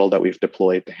this model that we've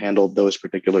deployed to handle those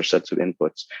particular sets of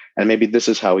inputs. And maybe this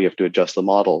is how we have to adjust the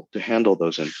model to handle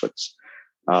those inputs.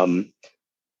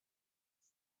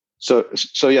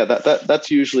 So yeah,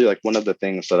 that's usually like one of the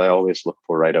things that I always look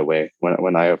for right away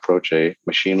when I approach a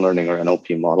machine learning or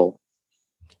NLP model.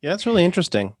 Yeah, that's really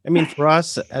interesting. I mean, for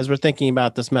us, as we're thinking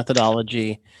about this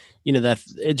methodology, that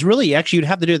it's really actually you'd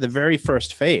have to do the very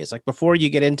first phase, like before you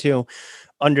get into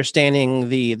understanding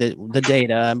the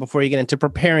data, and before you get into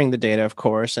preparing the data, of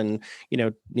course, and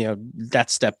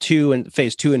that's step 2 and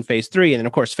phase 2 and phase 3, and then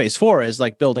of course phase 4 is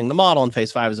like building the model, and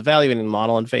phase 5 is evaluating the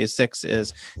model, and phase 6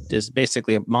 is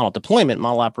basically a model deployment,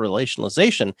 model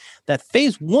operationalization. That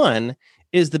phase 1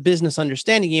 is the business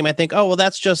understanding. You might think, oh well,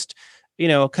 that's just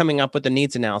coming up with the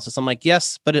needs analysis. I'm like,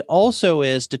 yes, but it also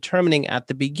is determining at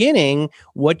the beginning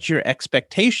what your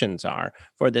expectations are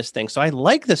for this thing. So I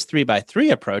like this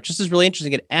 3x3 approach. This is really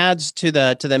interesting. It adds to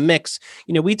the mix.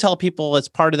 We tell people as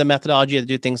part of the methodology to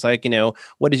do things like,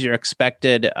 what is your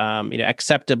expected,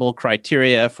 acceptable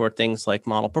criteria for things like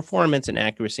model performance and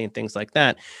accuracy and things like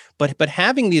that. But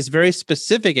having these very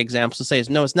specific examples to say is,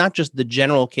 no, it's not just the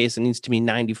general case. It needs to be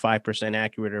 95%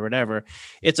 accurate or whatever.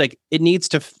 It's like, it needs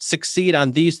to succeed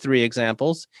on these 3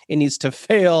 examples. It needs to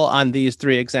fail on these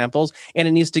 3 examples. And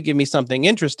it needs to give me something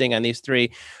interesting on these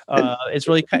 3. It's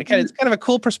really it's kind of a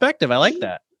cool perspective. I like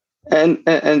that.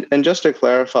 And just to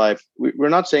clarify, we're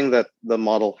not saying that the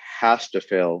model has to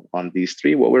fail on these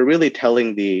 3. What we're really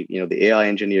telling the AI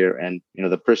engineer and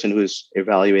the person who's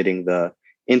evaluating the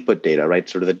input data, right?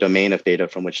 Sort of the domain of data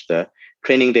from which the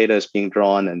training data is being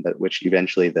drawn, and that which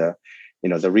eventually the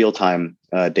real-time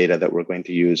data that we're going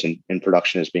to use in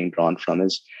production is being drawn from,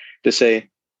 is to say,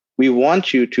 we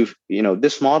want you to,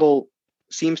 this model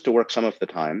seems to work some of the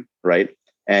time, right?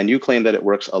 And you claim that it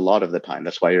works a lot of the time.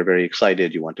 That's why you're very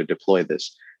excited. You want to deploy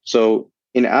this. So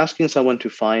in asking someone to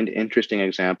find interesting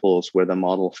examples where the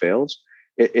model fails,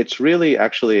 it's really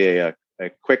actually a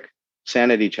quick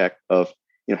sanity check of,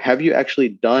 have you actually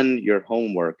done your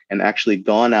homework and actually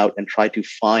gone out and tried to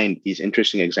find these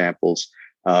interesting examples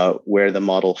where the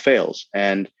model fails?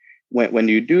 And when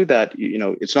you do that,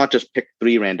 it's not just pick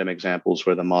 3 random examples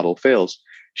where the model fails.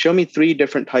 Show me 3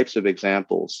 different types of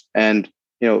examples, and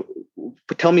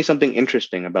tell me something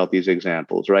interesting about these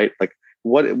examples, right? Like,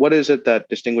 what is it that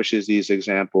distinguishes these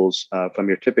examples from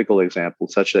your typical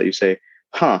examples, such that you say,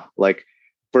 like,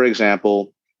 for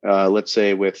example, let's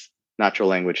say with natural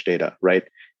language data, right?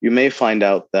 You may find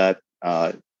out that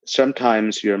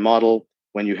sometimes your model,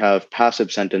 when you have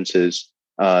passive sentences,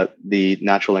 the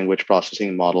natural language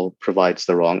processing model provides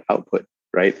the wrong output,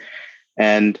 right?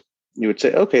 And you would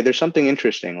say, okay, there's something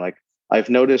interesting. Like, I've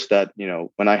noticed that,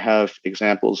 when I have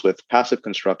examples with passive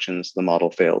constructions, the model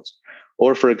fails.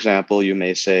 Or for example, you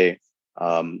may say,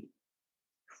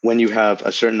 when you have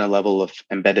a certain level of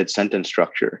embedded sentence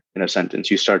structure in a sentence,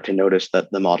 you start to notice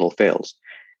that the model fails.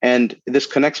 And this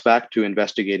connects back to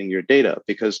investigating your data,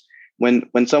 because when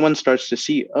someone starts to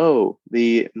see, oh,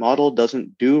 the model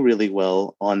doesn't do really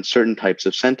well on certain types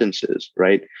of sentences,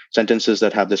 right? Sentences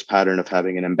that have this pattern of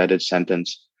having an embedded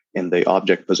sentence in the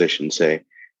object position, say,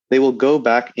 they will go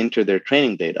back into their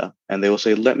training data and they will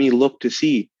say, let me look to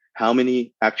see how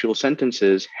many actual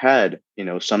sentences had,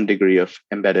 some degree of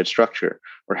embedded structure,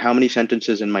 or how many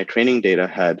sentences in my training data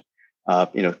had,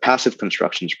 passive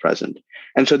constructions present.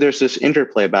 And so there's this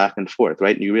interplay back and forth,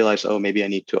 right? And you realize, oh, maybe I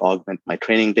need to augment my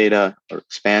training data or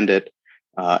expand it.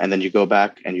 And then you go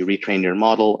back and you retrain your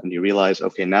model and you realize,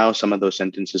 okay, now some of those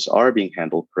sentences are being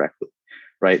handled correctly,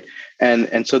 right?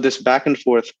 And so this back and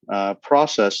forth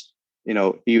process,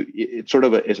 it's sort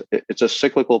of it's a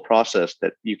cyclical process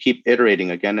that you keep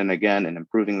iterating again and again and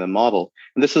improving the model.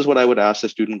 And this is what I would ask the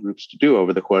student groups to do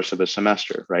over the course of a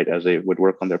semester, right? As they would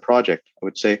work on their project, I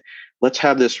would say, let's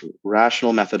have this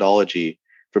rational methodology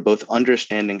for both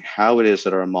understanding how it is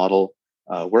that our model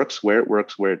works, where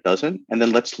it doesn't, and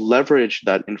then let's leverage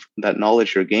that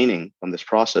knowledge you're gaining from this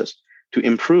process to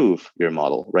improve your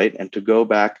model, right? And to go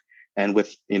back and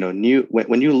with when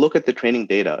you look at the training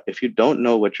data, if you don't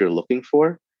know what you're looking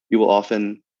for, you will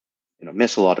often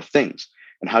miss a lot of things.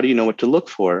 And how do you know what to look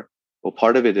for? Well,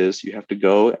 part of it is you have to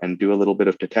go and do a little bit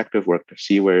of detective work to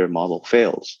see where your model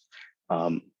fails.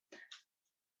 And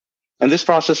this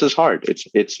process is hard.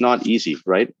 It's not easy,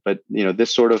 right? But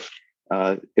this sort of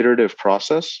iterative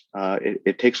process,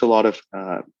 it takes a lot of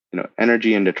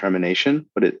energy and determination,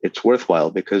 but it's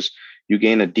worthwhile because you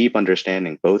gain a deep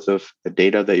understanding both of the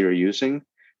data that you're using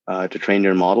to train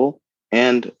your model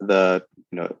and the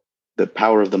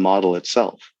power of the model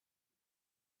itself.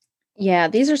 Yeah,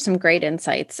 these are some great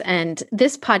insights. And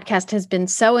this podcast has been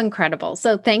so incredible.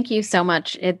 So thank you so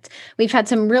much. We've had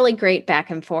some really great back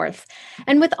and forth.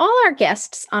 And with all our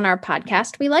guests on our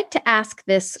podcast, we like to ask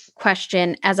this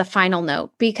question as a final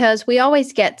note because we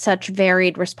always get such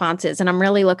varied responses. And I'm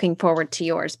really looking forward to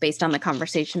yours based on the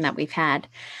conversation that we've had.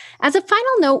 As a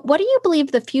final note, what do you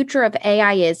believe the future of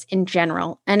AI is in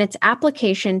general and its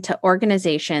application to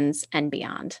organizations and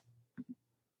beyond?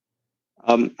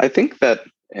 I think that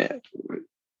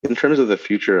in terms of the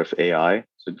future of AI,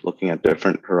 so looking at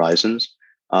different horizons,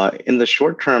 in the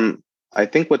short term, I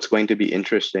think what's going to be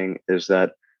interesting is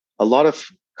that a lot of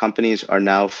companies are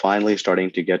now finally starting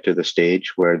to get to the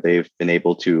stage where they've been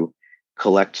able to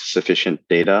collect sufficient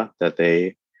data that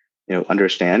they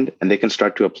understand, and they can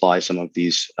start to apply some of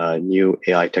these new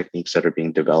AI techniques that are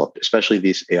being developed, especially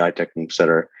these AI techniques that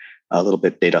are a little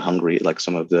bit data hungry, like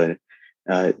some of the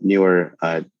newer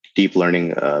deep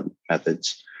learning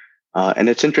methods. And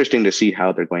it's interesting to see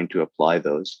how they're going to apply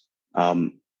those.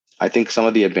 I think some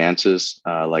of the advances,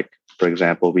 like, for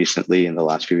example, recently in the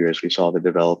last few years, we saw the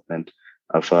development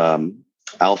of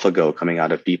AlphaGo coming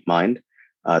out of DeepMind.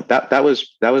 That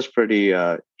was pretty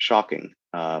shocking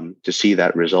to see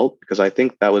that result, because I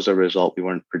think that was a result we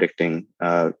weren't predicting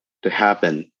to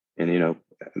happen in the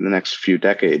next few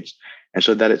decades, and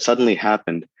so that it suddenly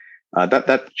happened,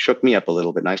 that shook me up a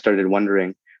little bit, and I started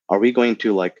wondering, are we going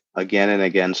to, like, again and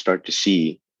again start to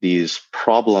see these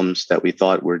problems that we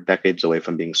thought were decades away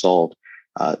from being solved,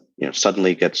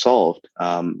 suddenly get solved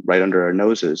right under our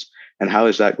noses? And how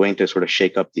is that going to sort of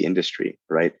shake up the industry,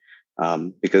 right?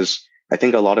 Because I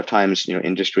think a lot of times,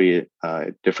 industry,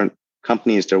 different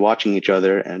companies, they're watching each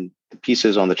other, and the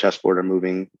pieces on the chessboard are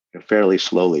moving fairly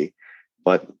slowly.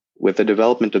 But with the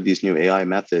development of these new AI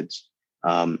methods,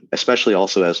 especially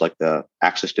also as like the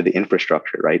access to the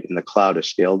infrastructure, right, in the cloud is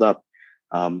scaled up,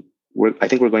 I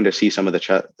think we're going to see some of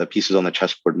the pieces on the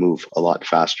chessboard move a lot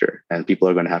faster, and people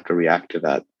are going to have to react to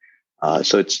that.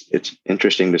 So it's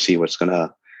interesting to see what's going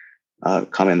to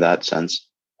come in that sense.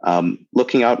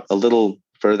 Looking out a little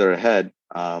further ahead,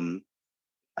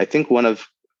 I think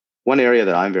one area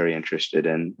that I'm very interested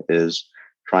in is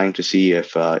trying to see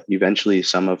if eventually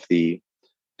some of the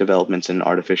developments in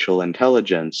artificial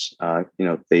intelligence,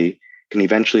 they can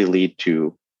eventually lead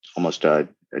to almost a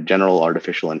general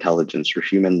artificial intelligence, or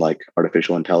human-like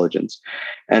artificial intelligence.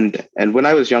 And when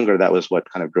I was younger, that was what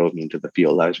kind of drove me into the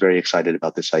field. I was very excited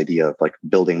about this idea of like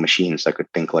building machines that could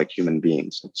think like human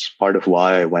beings. It's part of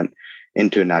why I went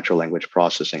into natural language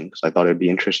processing, because I thought it'd be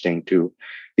interesting to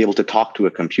be able to talk to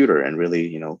a computer and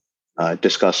really,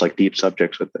 discuss like deep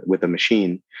subjects with a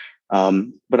machine.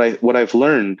 But what I've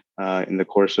learned in the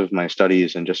course of my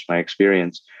studies and just my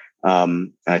experience,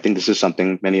 and I think this is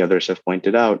something many others have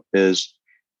pointed out, is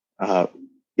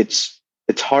it's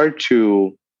hard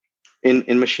to,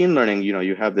 in machine learning,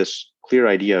 you have this clear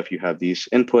idea. If you have these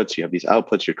inputs, you have these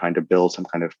outputs, you're trying to build some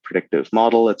kind of predictive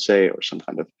model, let's say, or some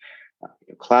kind of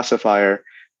classifier,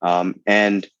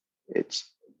 and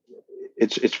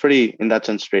it's pretty, in that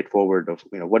sense, straightforward of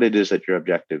what it is that your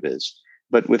objective is.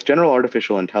 But with general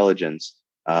artificial intelligence,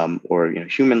 or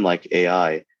human-like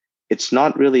AI, it's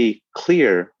not really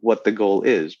clear what the goal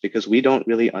is, because we don't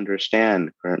really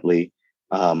understand currently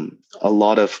a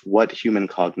lot of what human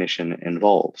cognition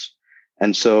involves.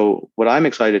 And so what I'm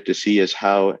excited to see is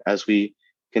how, as we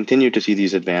continue to see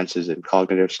these advances in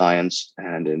cognitive science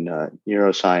and in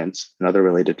neuroscience and other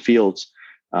related fields,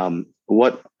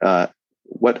 what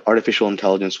artificial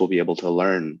intelligence will be able to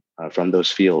learn from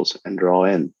those fields and draw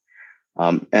in.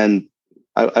 And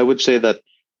I would say that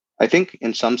I think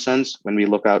in some sense, when we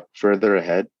look out further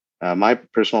ahead, my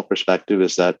personal perspective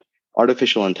is that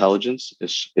artificial intelligence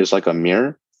is like a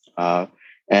mirror,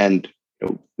 and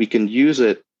we can use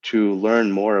it to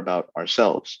learn more about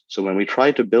ourselves. So when we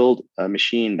try to build a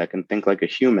machine that can think like a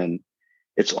human,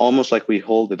 it's almost like we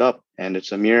hold it up, and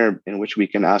it's a mirror in which we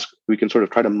can sort of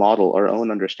try to model our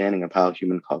own understanding of how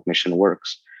human cognition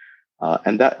works.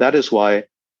 And that is why,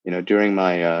 during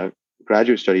my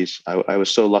graduate studies, I was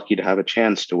so lucky to have a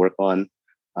chance to work on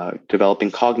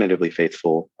developing cognitively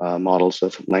faithful models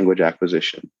of language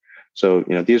acquisition. So,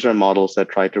 these are models that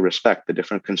try to respect the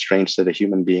different constraints that a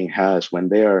human being has when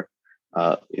they are,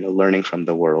 learning from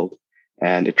the world,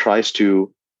 and it tries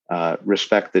to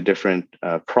respect the different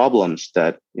problems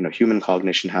that human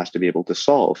cognition has to be able to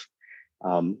solve.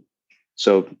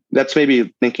 So that's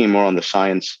maybe thinking more on the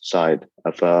science side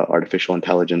of artificial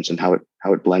intelligence and how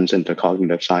it blends into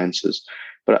cognitive sciences.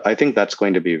 But I think that's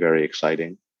going to be very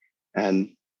exciting.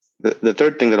 And the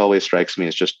third thing that always strikes me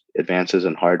is just advances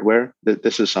in hardware.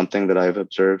 This is something that I've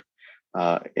observed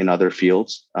in other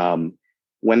fields.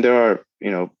 When there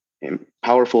are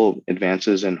powerful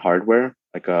advances in hardware,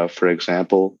 like for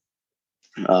example,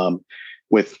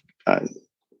 with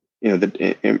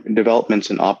the developments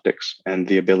in optics and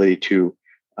the ability to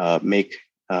make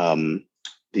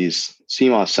these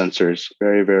CMOS sensors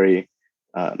very, very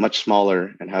much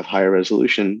smaller and have higher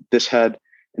resolution, this had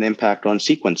an impact on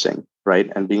sequencing,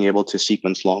 right? And being able to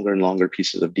sequence longer and longer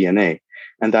pieces of DNA.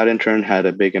 And that in turn had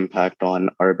a big impact on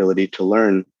our ability to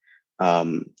learn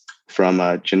from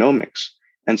genomics.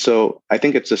 And so I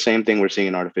think it's the same thing we're seeing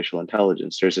in artificial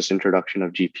intelligence. There's this introduction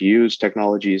of GPUs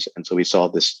technologies. And so we saw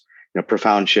this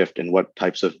profound shift in what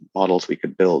types of models we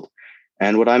could build.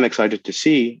 And what I'm excited to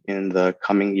see in the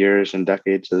coming years and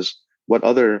decades is what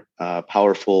other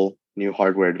powerful new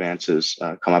hardware advances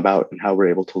come about and how we're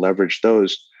able to leverage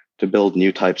those to build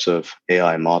new types of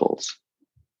AI models.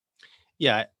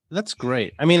 Yeah, that's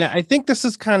great. I mean, I think this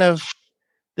is kind of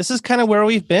where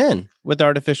we've been with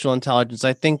artificial intelligence.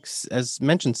 I think, as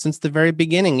mentioned, since the very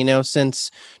beginning,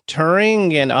 since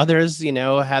Turing and others,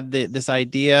 had this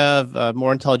idea of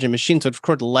more intelligent machines, which of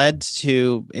course led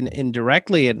to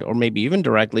indirectly or maybe even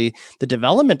directly the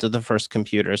development of the first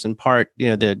computers, in part,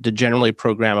 the generally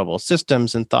programmable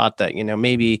systems, and thought that,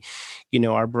 maybe,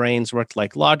 our brains worked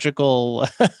like logical,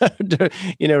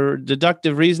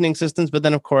 deductive reasoning systems. But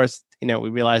then, of course, we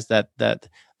realized that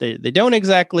they don't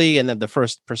exactly. And then the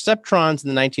first perceptrons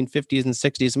in the 1950s and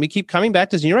 60s. And we keep coming back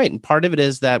to this, and you're right. And part of it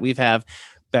is that we have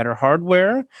better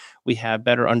hardware, we have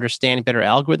better understanding, better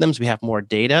algorithms, we have more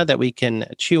data that we can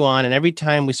chew on. And every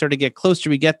time we sort of get closer,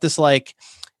 we get this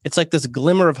it's like this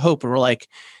glimmer of hope where we're like,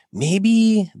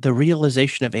 maybe the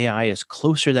realization of AI is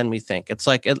closer than we think. It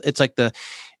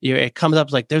comes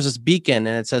up like there's this beacon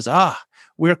and it says,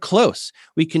 we're close.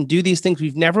 We can do these things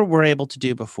we've never were able to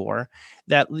do before.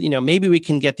 That, maybe we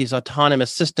can get these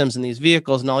autonomous systems and these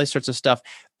vehicles and all these sorts of stuff.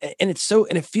 And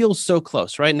it feels so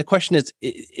close, right? And the question is,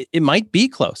 it might be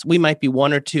close. We might be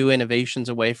one or two innovations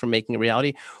away from making a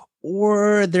reality,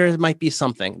 or there might be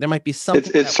something.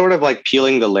 It's sort of like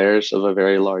peeling the layers of a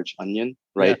very large onion,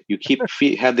 right? Yeah. You keep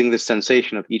having this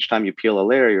sensation of each time you peel a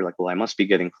layer, you're like, well, I must be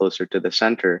getting closer to the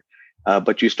center.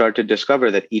 But you start to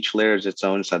discover that each layer is its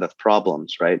own set of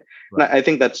problems, right? And I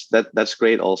think that's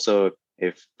great. Also,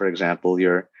 if, for example,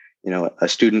 you're a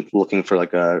student looking for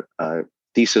like a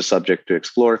thesis subject to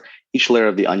explore, each layer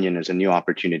of the onion is a new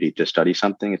opportunity to study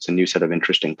something. It's a new set of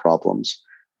interesting problems.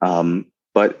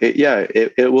 But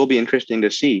it will be interesting to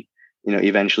see.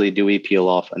 Eventually, do we peel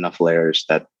off enough layers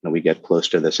that we get close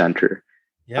to the center?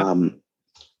 Yeah.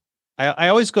 I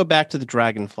always go back to the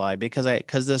dragonfly because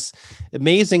this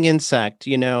amazing insect,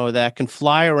 that can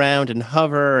fly around and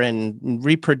hover and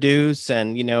reproduce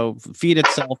and, feed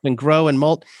itself and grow and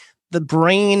molt. The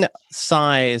brain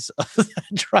size of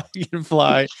that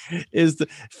dragonfly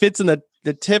fits in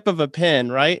the tip of a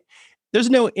pin, right?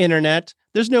 There's no internet.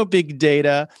 There's no big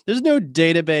data. There's no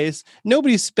database.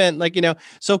 Nobody spent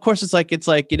so of course it's like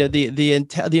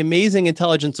the amazing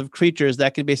intelligence of creatures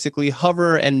that can basically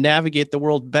hover and navigate the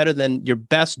world better than your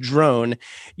best drone,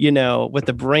 with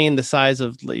the brain the size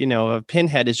of, a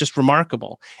pinhead is just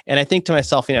remarkable. And I think to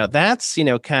myself, that's,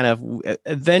 kind of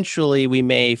eventually we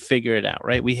may figure it out,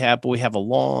 right? We have a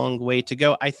long way to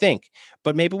go, I think.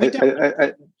 But maybe we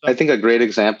don't. I think a great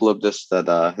example of this that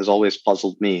has always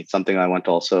puzzled me, something I want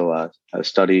to also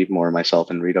study more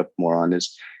myself and read up more on,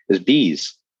 is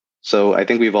bees. So I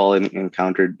think we've all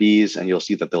encountered bees, and you'll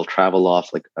see that they'll travel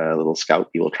off, like a little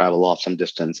scout bee will travel off some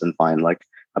distance and find like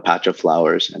a patch of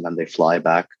flowers, and then they fly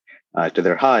back to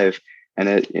their hive.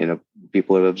 And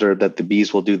people have observed that the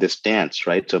bees will do this dance,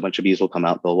 right? So a bunch of bees will come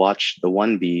out, they'll watch the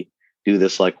one bee do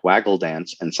this like waggle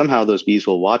dance, and somehow those bees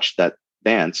will watch that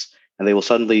dance, and they will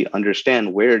suddenly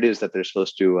understand where it is that they're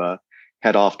supposed to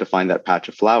head off to find that patch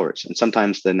of flowers. And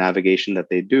sometimes the navigation that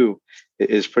they do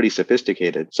is pretty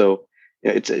sophisticated. So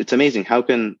it's amazing. How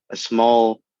can a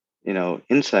small,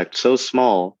 insect so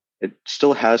small, it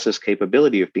still has this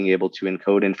capability of being able to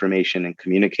encode information and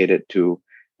communicate it to,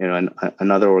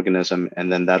 another organism,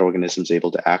 and then that organism is able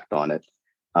to act on it.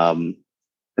 And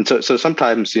so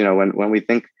sometimes, when we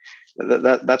think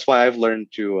that's why I've learned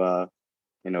to,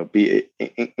 be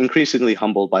increasingly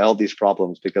humbled by all these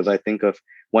problems, because I think of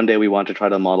one day we want to try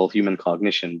to model human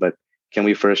cognition, but can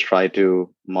we first try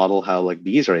to model how like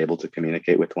bees are able to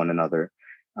communicate with one another?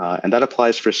 And that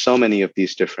applies for so many of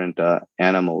these different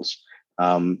animals.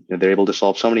 They're able to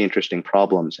solve so many interesting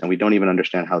problems, and we don't even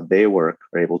understand how they work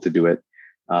or able to do it.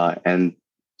 And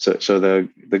so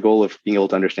the goal of being able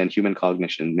to understand human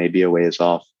cognition may be a ways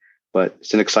off, but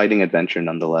it's an exciting adventure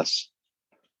nonetheless.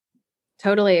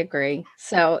 Totally agree.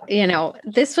 So,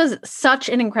 this was such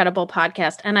an incredible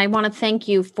podcast, and I want to thank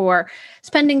you for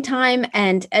spending time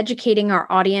and educating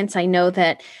our audience. I know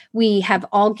that we have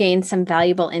all gained some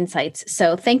valuable insights.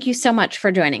 So thank you so much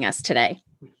for joining us today.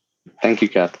 Thank you,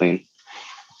 Kathleen.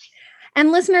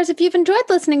 And listeners, if you've enjoyed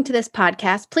listening to this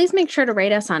podcast, please make sure to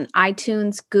rate us on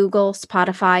iTunes, Google,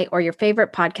 Spotify, or your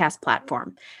favorite podcast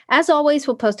platform. As always,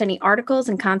 we'll post any articles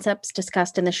and concepts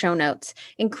discussed in the show notes,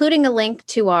 including a link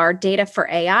to our Data for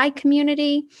AI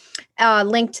community,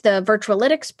 link to the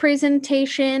Virtualytics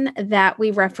presentation that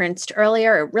we referenced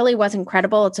earlier. It really was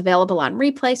incredible. It's available on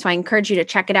replay, so I encourage you to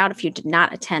check it out if you did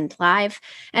not attend live,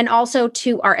 and also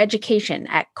to our education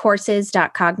at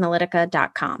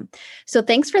courses.cognilytica.com. So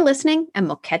thanks for listening, and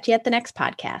we'll catch you at the next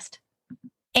podcast.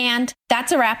 And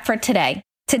that's a wrap for today.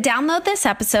 To download this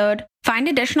episode, find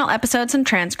additional episodes and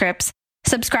transcripts,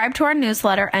 subscribe to our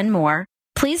newsletter, and more,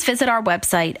 please visit our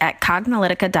website at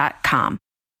cognilytica.com.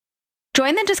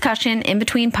 Join the discussion in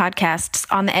between podcasts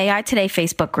on the AI Today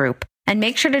Facebook group, and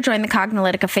make sure to join the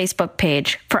Cognilytica Facebook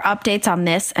page for updates on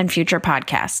this and future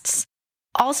podcasts.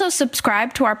 Also,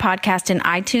 subscribe to our podcast in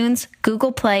iTunes,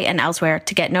 Google Play, and elsewhere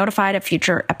to get notified of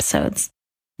future episodes.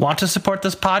 Want to support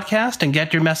this podcast and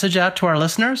get your message out to our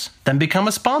listeners? Then become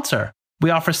a sponsor. We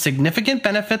offer significant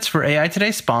benefits for AI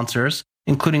Today sponsors,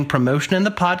 including promotion in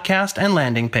the podcast and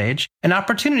landing page, and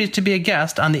opportunities to be a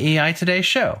guest on the AI Today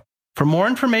show. For more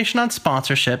information on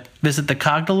sponsorship, visit the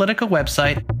Cognilytica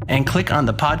website and click on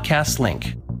the podcast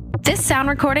link. This sound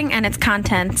recording and its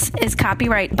contents is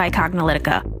copyright by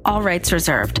Cognilytica, all rights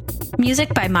reserved.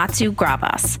 Music by Matsu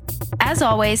Gravas. As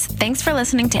always, thanks for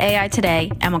listening to AI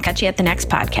Today, and we'll catch you at the next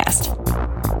podcast.